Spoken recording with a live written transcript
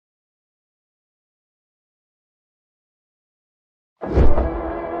Food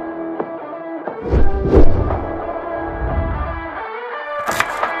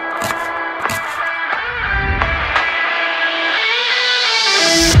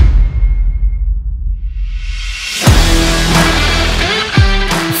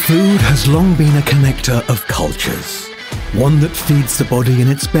has long been a connector of cultures, one that feeds the body in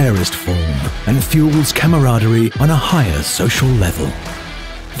its barest form and fuels camaraderie on a higher social level.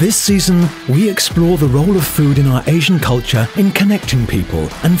 This season, we explore the role of food in our Asian culture in connecting people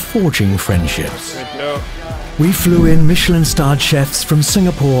and forging friendships. We flew in Michelin-starred chefs from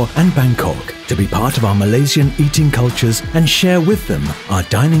Singapore and Bangkok to be part of our Malaysian eating cultures and share with them our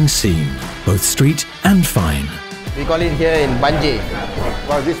dining scene, both street and fine. We call it here in Banjai.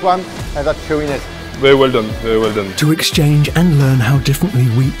 Well, this one has a chewiness. Very well done, very well done. To exchange and learn how differently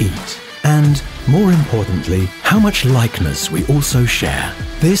we eat. And, more importantly, how much likeness we also share.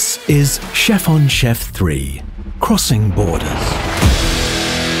 This is Chef on Chef 3, Crossing Borders.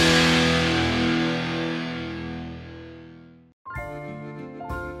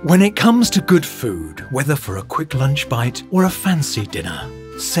 When it comes to good food, whether for a quick lunch bite or a fancy dinner,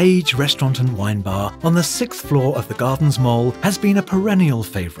 Sage Restaurant and Wine Bar on the 6th floor of the Gardens Mall has been a perennial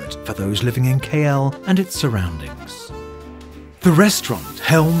favourite for those living in KL and its surroundings. The restaurant,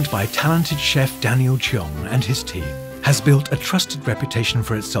 helmed by talented chef Daniel Cheong and his team, has built a trusted reputation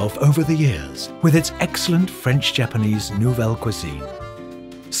for itself over the years with its excellent French-Japanese nouvelle cuisine,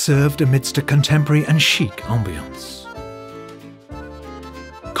 served amidst a contemporary and chic ambience.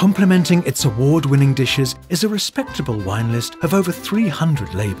 Complementing its award-winning dishes is a respectable wine list of over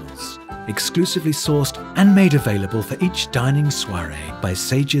 300 labels, exclusively sourced and made available for each dining soiree by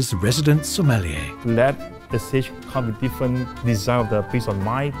Sage's resident sommelier. Let the Sage come with different design of the piece on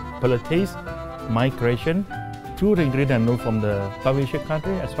my palate taste, my creation, through the ingredients I know from the South Asian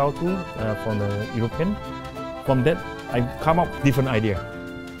country as well too, from the European. From that, I come up with different idea.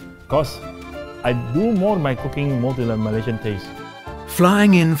 Because I do more my cooking more to the Malaysian taste.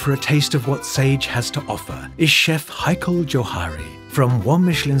 Flying in for a taste of what Sage has to offer is Chef Haikal Johari from one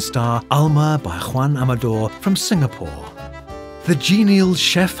Michelin star Alma by Juan Amador from Singapore. The genial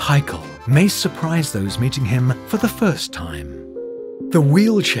Chef Haikal may surprise those meeting him for the first time. The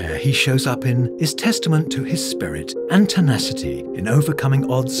wheelchair he shows up in is testament to his spirit and tenacity in overcoming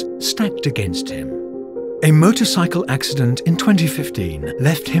odds stacked against him. A motorcycle accident in 2015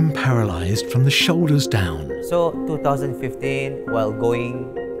 left him paralysed from the shoulders down. So 2015, while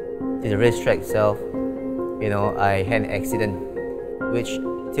going to the racetrack itself, I had an accident, which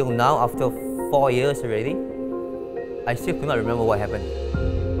till now, after 4 years already, I still could not remember what happened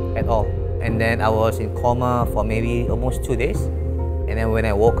at all. And then I was in coma for maybe almost 2 days. And then when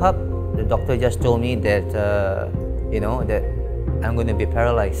I woke up, the doctor just told me that, that I'm going to be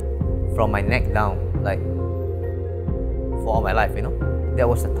paralyzed from my neck down, like for all my life, That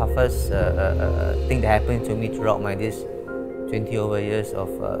was the toughest thing that happened to me throughout my 20 over years of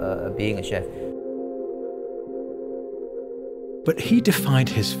being a chef. But he defied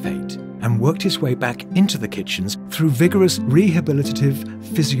his fate and worked his way back into the kitchens through vigorous rehabilitative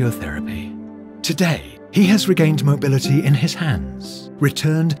physiotherapy. Today, he has regained mobility in his hands,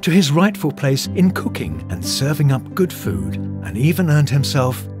 returned to his rightful place in cooking and serving up good food, and even earned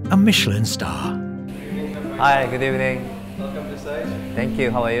himself a Michelin star. Hi, good evening. Welcome to Sage. Thank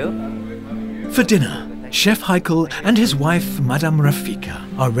you, how are you? For dinner, Chef Haikal and his wife, Madame Rafika,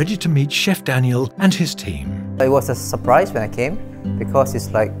 are ready to meet Chef Daniel and his team. It was a surprise when I came, because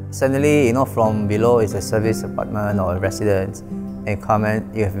it's like suddenly, from below is a service apartment or a residence, and come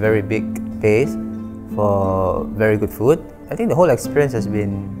and you have very big space for very good food. I think the whole experience has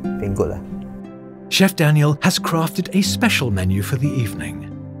been good. Chef Daniel has crafted a special menu for the evening,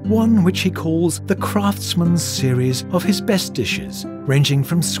 one which he calls the Craftsman's series of his best dishes, ranging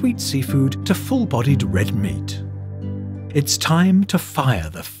from sweet seafood to full-bodied red meat. It's time to fire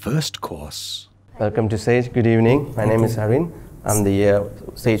the first course. Welcome to Sage. Good evening. My name is Harin. I'm the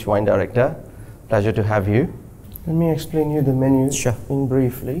Sage Wine Director. Pleasure to have you. Let me explain you the menu in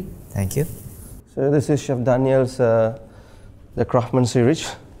briefly. Thank you. So this is Chef Daniel's the Craftsman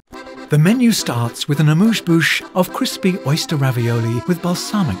series. The menu starts with an amuse-bouche of crispy oyster ravioli with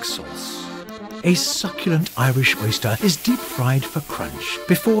balsamic sauce. A succulent Irish oyster is deep-fried for crunch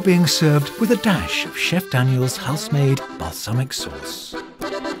before being served with a dash of Chef Daniel's house-made balsamic sauce.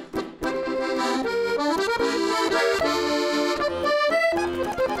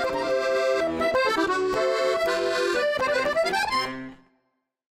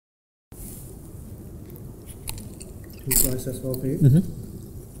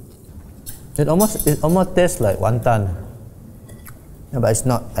 It almost tastes like wonton, but it's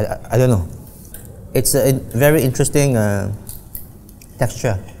not. I don't know. It's a very interesting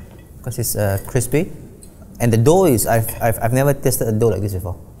texture because it's crispy, and the dough is I've never tasted a dough like this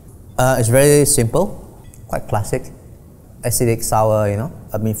before. It's very simple, quite classic, acidic, sour. You know,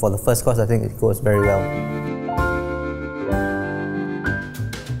 I mean for the first course, I think it goes very well.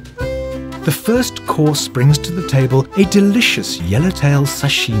 The first course brings to the table a delicious yellowtail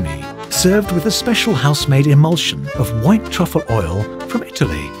sashimi, served with a special house-made emulsion of white truffle oil from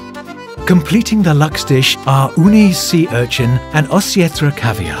Italy. Completing the luxe dish are uni sea urchin and osietra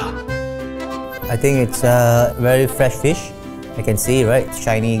caviar. I think it's very fresh fish. I can see, right,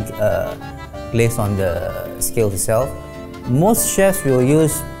 shiny glaze on the scales itself. Most chefs will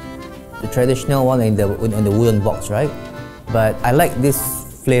use the traditional one in the wooden box, right? But I like this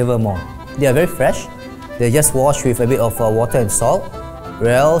flavor more. They are very fresh. They just washed with a bit of water and salt.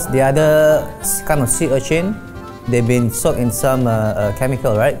 Whereas the other kind of sea urchin, they've been soaked in some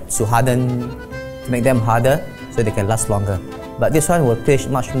chemical, right, to harden, to make them harder, so they can last longer. But this one will taste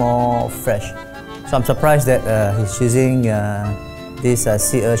much more fresh. So I'm surprised that he's using this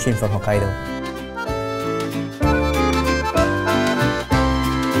sea urchin from Hokkaido.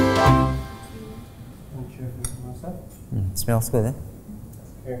 Smells good, eh?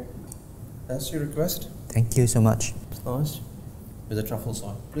 Here. That's your request. Thank you so much. It's nice. With the truffle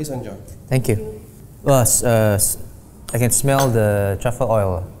sauce. Please enjoy. Thank you. Well, I can smell the truffle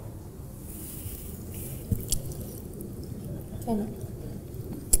oil.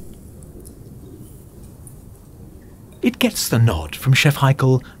 It gets the nod from Chef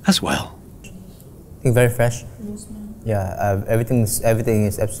Heikel as well. I think very fresh. Yeah, everything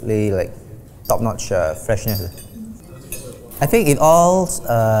is absolutely like top-notch freshness. I think it all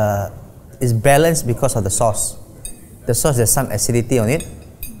is balanced because of the sauce. The sauce, there's some acidity on it,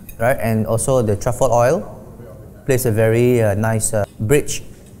 right? And also the truffle oil plays a very nice bridge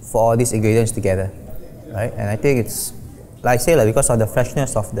for all these ingredients together, right? And I think it's, like I say, like, because of the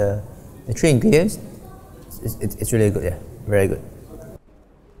freshness of the three ingredients, it's really good, yeah, very good.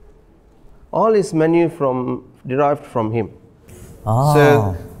 All his menu derived from him. Oh.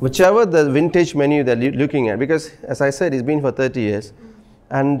 So whichever the vintage menu that you're looking at, because as I said, it's been for 30 years,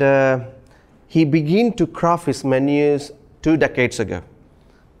 and he began to craft his menus 2 decades ago,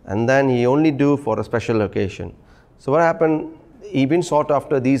 and then he only do for a special occasion. So what happened, he been sought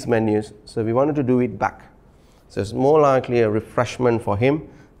after these menus, so we wanted to do it back. So it's more likely a refreshment for him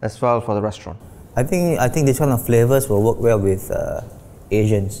as well for the restaurant. I think this kind of flavors will work well with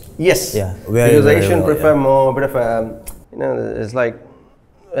Asians. Yes, yeah, because Asians prefer more bit of a, you know, it's like,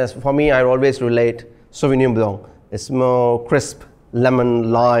 as for me, I always relate Sauvignon Blanc. It's more crisp,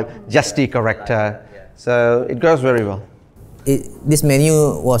 lemon, lime, zesty character. So it goes very well. This menu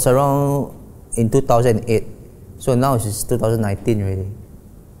was around in 2008, so now it's 2019 really.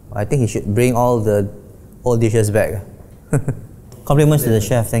 I think he should bring all the old dishes back. Compliments to the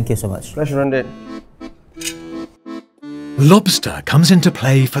chef, thank you so much. Pleasure indeed. Lobster comes into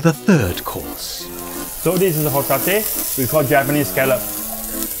play for the third course. So this is hotate, we call Japanese scallop.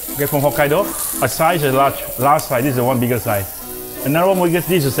 Okay, from Hokkaido, a size is large size, this is the one bigger size. Another one we get,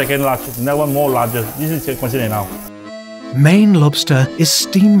 this is the second large, another one more larger, this is considered now. Maine lobster is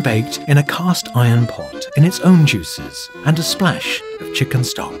steam-baked in a cast iron pot in its own juices and a splash of chicken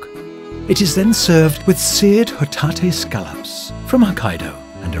stock. It is then served with seared hotate scallops from Hokkaido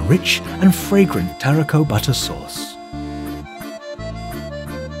and a rich and fragrant tarako butter sauce.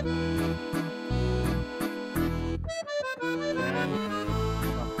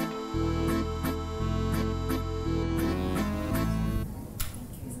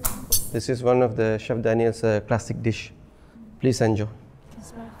 This is one of the Chef Daniel's classic dish. Please enjoy.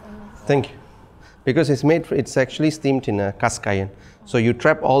 Thank you. Because it's actually steamed in a cast iron. So you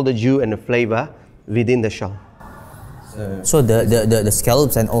trap all the jus and the flavor within the shell. So the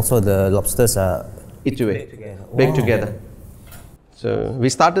scallops and also the lobsters are baked together. So we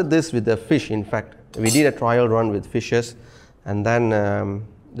started this with the fish, in fact. We did a trial run with fishes, and then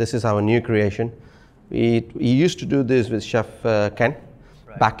this is our new creation. We used to do this with Chef Ken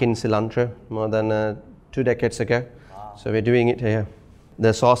back in Cilantro more than 2 decades ago. Wow. So we're doing it here.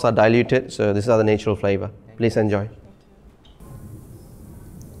 The sauce are diluted, so this is the natural flavor. Please enjoy.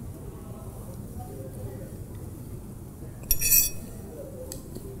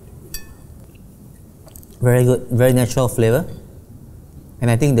 very good, very natural flavor. And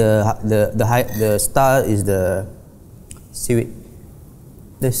I think the star is the seaweed.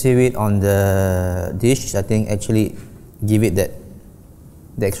 The seaweed on the dish, I think, actually give it the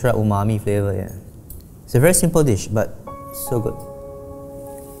extra umami flavor. Yeah, it's a very simple dish, but so good.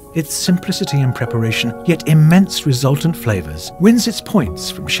 Its simplicity in preparation, yet immense resultant flavors, wins its points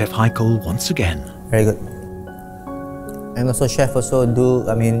from Chef Heikel once again. Very good. And also chef also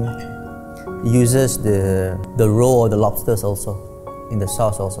uses the raw of the lobsters also in the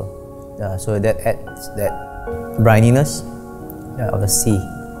sauce also. So that adds that brininess of the sea.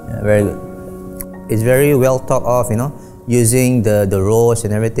 Very good. It's very well thought of, using the raws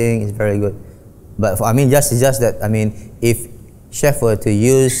and everything is very good. But just that if chef were to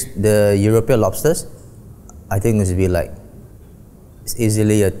use the European lobsters, I think it would be like it's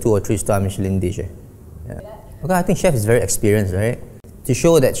easily a 2 or 3 star Michelin dish. Yeah. Okay, I think chef is very experienced, right? To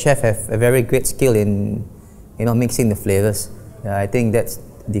show that chef have a very great skill in mixing the flavors. Yeah, I think that's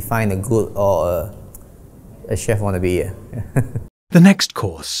define a good or a chef want to be here. The next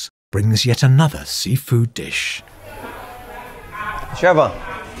course brings yet another seafood dish. Chef,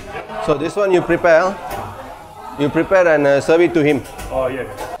 so this one you prepare and serve it to him. Oh, yeah.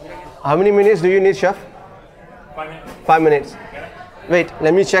 How many minutes do you need, chef? 5 minutes. 5 minutes. Wait,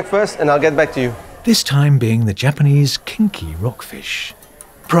 let me check first and I'll get back to you. This time being the Japanese kinky rockfish,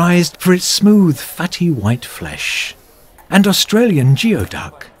 prized for its smooth, fatty white flesh, and Australian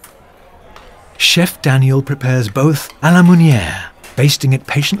geoduck. Chef Daniel prepares both à la meunière, basting it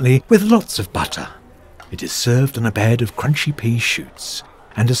patiently with lots of butter. It is served on a bed of crunchy pea shoots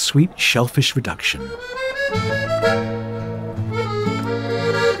and a sweet shellfish reduction.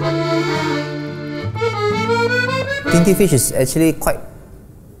 Kinky fish is actually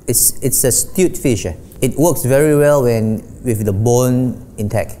it's a stewed fish. It works very well with the bone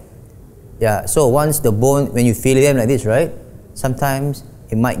intact. Yeah, so once the bone, when you feel them like this, right, sometimes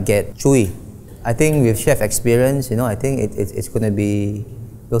it might get chewy. I think with chef experience, I think it's going to be,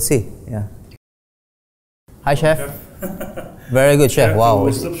 we'll see. Yeah. Hi, chef. Very good, chef. Wow.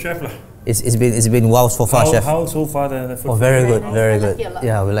 It's been wow so far, chef. How so far the food? Oh, very good, very good.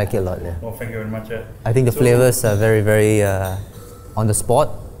 Yeah, we like it a lot. Yeah. Oh, thank you very much. I think the flavors are very, very on the spot.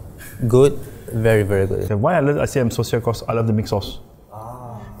 Good, very, very good. So why I say I'm social because I love the mixed sauce.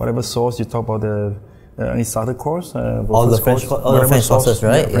 Whatever sauce you talk about, any starter course, all the French sauces,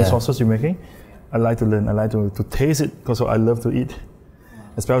 right? French sauces you're making. I like to learn. I like to taste it because I love to eat.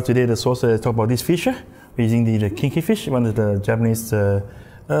 Especially today, the sauce I talk about this fish. We're using the kinky fish, one of the Japanese.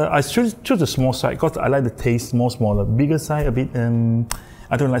 I choose the small side because I like the taste more smaller. Bigger side a bit.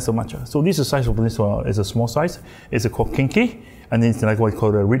 I don't like so much. So this is the size of this one. It's a small size. It's called kinky, and it's like what we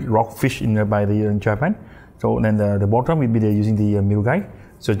call the red rock fish in Japan. So then the bottom will be using the mirugai,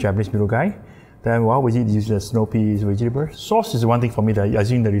 so Japanese mirugai. Then while we use the snow peas vegetable. Sauce is one thing for me. That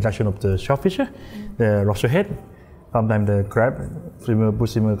using the reduction of the shellfish, the lobster head, sometimes the crab,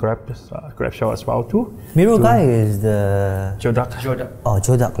 crab shell as well too. Mirugai is the geoduck. Oh,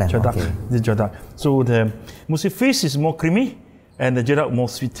 geoduck lamb. Geoduck. Okay. The geoduck. So the mostly fish is more creamy, and the geoduck more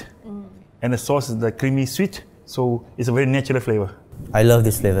sweet, and the sauce is the creamy sweet. So it's a very natural flavor. I love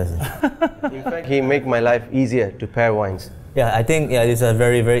this flavor. In fact, he make my life easier to pair wines. Yeah, I think it's a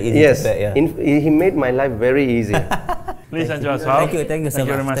very, very easy yes, to pair. Yeah. He made my life very easy. Please enjoy as well. Thank you so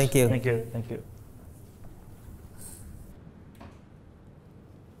very much. much. Thank you. Thank you. Thank you.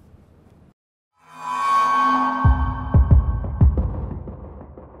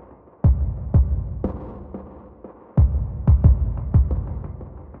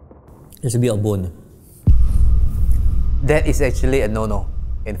 There's a bit of bone. That is actually a no-no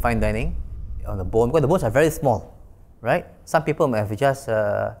in fine dining on the bone because the bones are very small, right? Some people may have just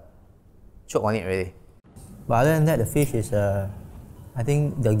choke on it already. But other than that, the fish is, I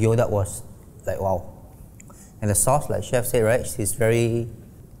think the geoduck was like wow. And the sauce, like chef said, right? She's very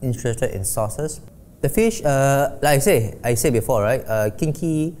interested in sauces. The fish, like I said before, right?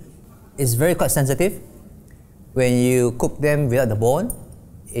 Kinky is very quite sensitive. When you cook them without the bone,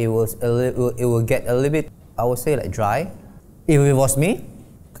 it will get a little bit, I would say, like dry. If it was me,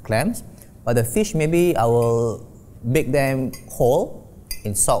 clams, but the fish maybe I will bake them whole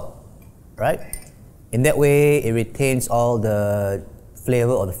in salt, right? In that way, it retains all the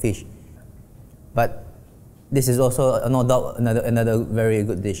flavor of the fish. But this is also no doubt another very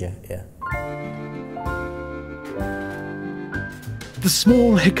good dish. Yeah. The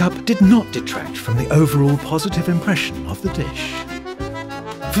small hiccup did not detract from the overall positive impression of the dish.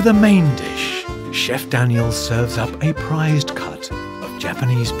 For the main dish, Chef Daniel serves up a prized cut of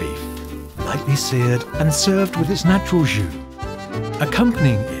Japanese beef, lightly seared and served with its natural jus.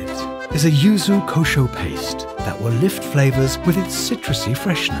 Accompanying it is a yuzu kosho paste that will lift flavors with its citrusy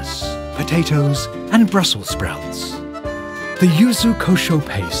freshness, potatoes and Brussels sprouts. The yuzu kosho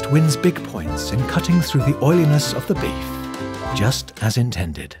paste wins big points in cutting through the oiliness of the beef, just as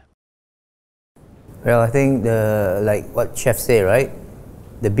intended. Well, I think like what chef say, right?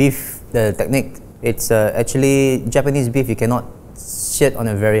 The beef, the technique, it's actually Japanese beef you cannot set on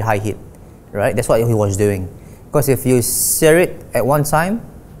a very high heat, right? That's what he was doing. Because if you sear it at one time,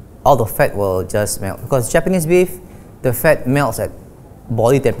 all the fat will just melt. Because Japanese beef, the fat melts at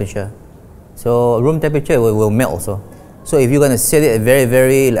body temperature. So room temperature will melt also. So if you're going to sear it at very,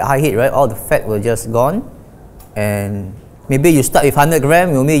 very high heat, right, all the fat will just gone. And maybe you start with 100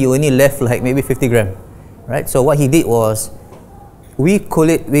 gram, maybe you only left like maybe 50 gram, right? So what he did was, we call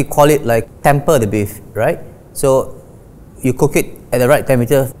it like temper the beef, right? So you cook it at the right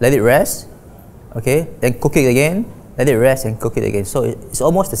temperature, let it rest, okay? Then cook it again, let it rest and cook it again. So it's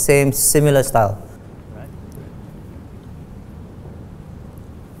almost the same, similar style.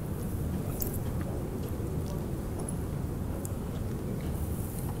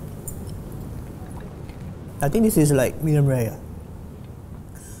 I think this is like medium rare,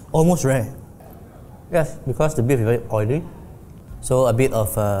 almost rare. Yes, because the beef is very oily, so a bit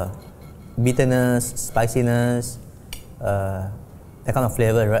of bitterness, spiciness, that kind of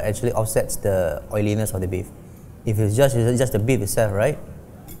flavor, right, actually offsets the oiliness of the beef. If it's just the beef itself, right,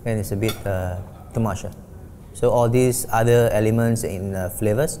 then it's a bit too much. So all these other elements in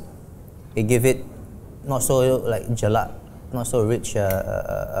flavors, it give it not so like gelat, not so rich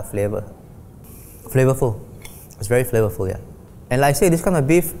flavor, flavorful. It's very flavorful, yeah. And like I say, this kind of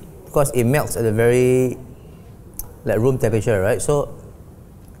beef, because it melts at a very like room temperature, right? So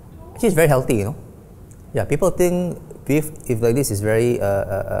actually it's very healthy, you know. Yeah, people think beef, if like this, is very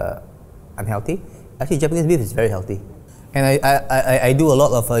unhealthy. Actually, Japanese beef is very healthy. And I do a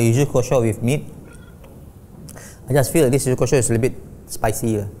lot of yuzu kosho with meat. I just feel like this yuzu kosho is a little bit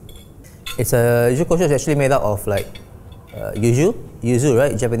spicy. It's yuzu kosho is actually made out of like yuzu,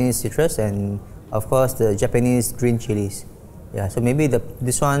 right? Japanese citrus, and of course the Japanese green chilies. Yeah, so maybe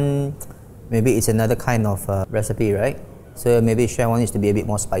this one, maybe it's another kind of recipe, right? So maybe chef wants it to be a bit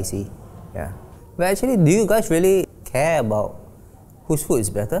more spicy. Yeah. But actually, do you guys really care about whose food is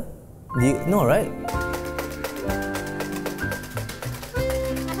better? Do you know, right?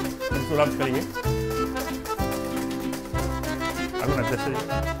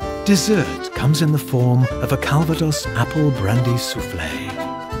 Dessert comes in the form of a Calvados apple brandy souffle.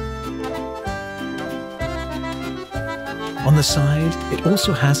 On the side, it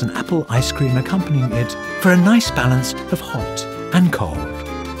also has an apple ice cream accompanying it for a nice balance of hot and cold.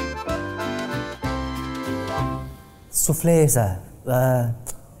 Souffles, I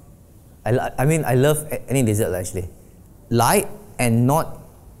mean, I love any dessert actually. Light and not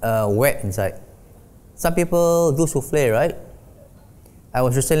wet inside. Some people do souffle, right? I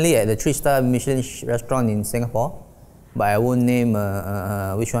was recently at the 3-star Michelin restaurant in Singapore, but I won't name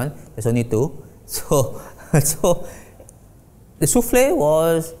which one. There's only 2. So the souffle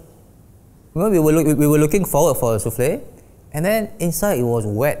was, you know, we were looking forward for a souffle, and then inside it was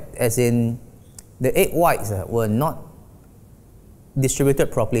wet, as in the egg whites were not distributed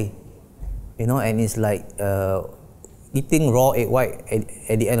properly, you know, and it's like eating raw egg white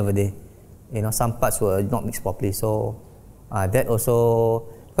at the end of the day. You know, some parts were not mixed properly, so that also,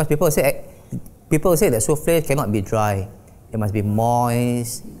 because people say that souffle cannot be dry, it must be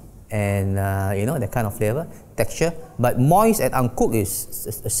moist, and you know, that kind of flavor, texture. But moist and uncooked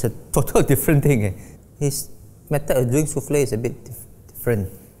is a total different thing. His method of doing souffle is a bit different.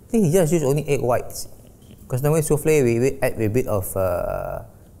 I think he just used only egg whites. Because normally souffle we add a bit of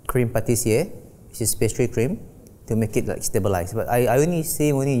cream pâtissier, which is pastry cream, to make it like stabilized. But I only see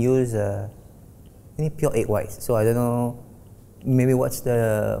him only use only pure egg whites. So I don't know, maybe what's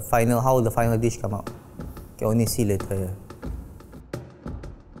the final, how the final dish come out. Can only see later.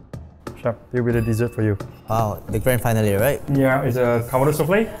 Chef, here with the dessert for you. Wow, the grand finale, right? Yeah, it's a Calvados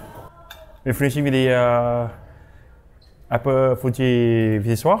souffle. We're finishing with the apple Fuji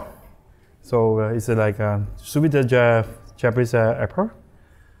vichyssoise. So it's like sweet Japanese apple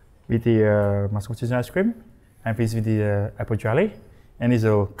with the mascarpone ice cream, and finish with the apple jelly. And it's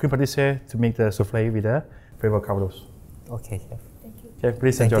a cream pâtissier to make the souffle with the flavor Calvados. Okay, chef. Thank you. Chef,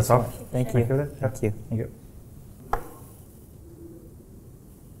 please enjoy yourself. Thank you. Thank you. Thank you.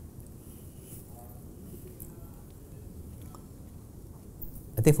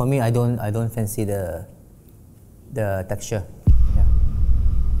 I think for me, I don't fancy the texture. Yeah.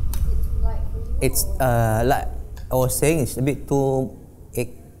 It's like I was saying, it's a bit too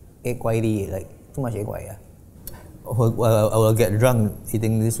egg whitey, like too much egg white. Yeah. I will get drunk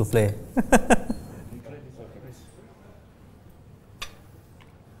eating this souffle.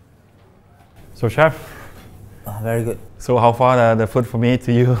 So chef, Very good. so how far the food from me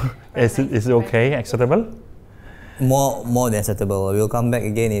to you is it okay, acceptable? More than acceptable. We'll come back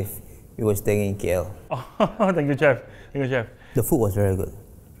again if we were staying in KL. Oh, thank you, chef. Thank you, chef. The food was very good.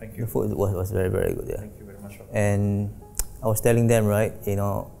 Thank you. The food was very, very good. Yeah. Thank you very much. And I was telling them, right, you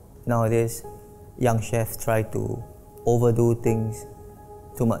know, nowadays young chefs try to overdo things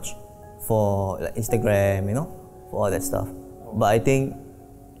too much for like Instagram, you know, for all that stuff. But I think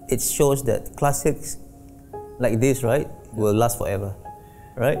it shows that classics like this, right, will last forever,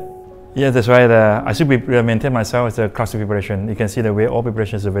 right? Yeah, that's right. I should maintain myself as a classic preparation. You can see the way all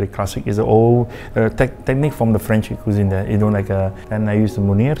preparations are very classic. It's an old technique from the French cuisine. There, you know, like then I use the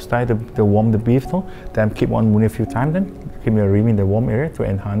Munir style to warm the beef, no? Then keep on Munir a few times. Then keep me a rim in the warm area to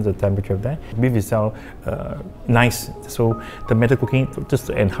enhance the temperature of that. Beef itself nice, so the method of cooking just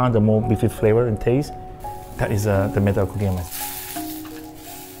to enhance the more beefy flavor and taste. That is the method of cooking.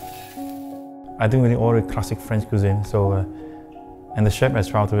 I don't really order classic French cuisine, so. And the chef as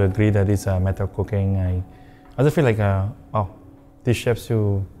well to agree that it's a method of cooking. I just feel like, wow, these chefs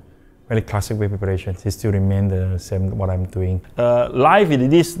still very classic way preparation. They still remain the same what I'm doing. Life,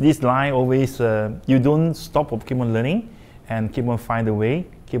 this line always, you don't stop or keep on learning and keep on find a way,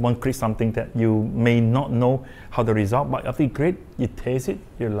 keep on create something that you may not know how the result, but after you create, you taste it,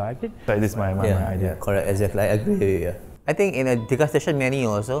 you like it. So this is my idea. Yeah, correct, exactly, I agree with you. I think in a degustation menu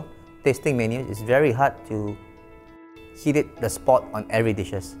also, tasting menu, it's very hard to hit it the spot on every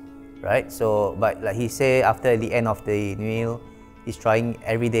dishes, right? So, but like he say, after the end of the meal, he's trying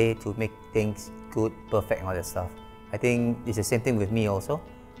every day to make things good, perfect, and all that stuff. I think it's the same thing with me also.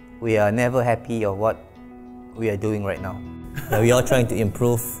 We are never happy of what we are doing right now. We are trying to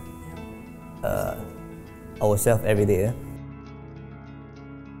improve ourselves every day. Yeah?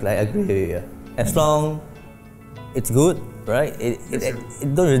 Like, I agree with you. As long it's good, right?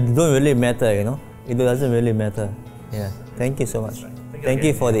 It don't really matter, you know. It doesn't really matter. Yeah, thank you so much. Thank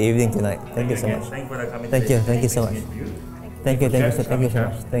you for the evening tonight. Thank you so much. Thank you so much. Thank you so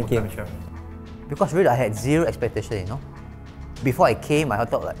much. Thank you. Because really I had zero expectation, you know. Before I came, I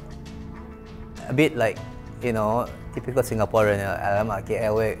thought like, a bit like, you know, typical Singaporean,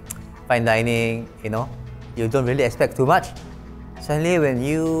 KL, fine dining, you know. You don't really expect too much. Suddenly when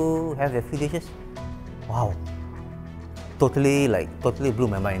you have the few dishes, wow, totally blew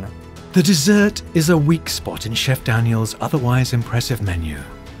my mind. The dessert is a weak spot in Chef Daniel's otherwise impressive menu,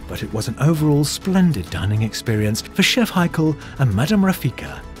 but it was an overall splendid dining experience for Chef Heikel and Madame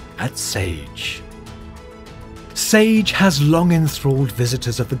Rafika at Sage. Sage has long enthralled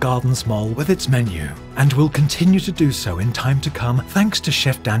visitors of the Gardens Mall with its menu, and will continue to do so in time to come thanks to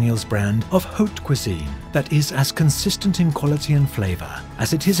Chef Daniel's brand of haute cuisine that is as consistent in quality and flavour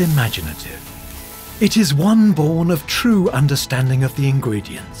as it is imaginative. It is one born of true understanding of the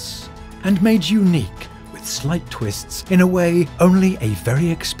ingredients, and made unique with slight twists in a way only a very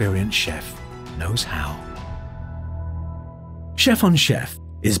experienced chef knows how. Chef on Chef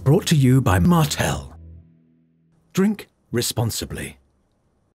is brought to you by Martell. Drink responsibly.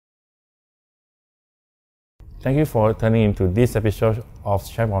 Thank you for turning into this episode of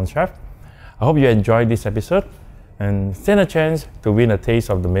Chef on Chef. I hope you enjoyed this episode and stand a chance to win a taste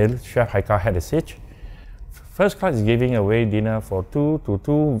of the meal Chef Heikel had at Sage. First Class is giving away dinner for two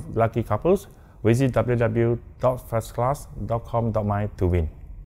lucky couples. Visit www.firstclass.com.my to win.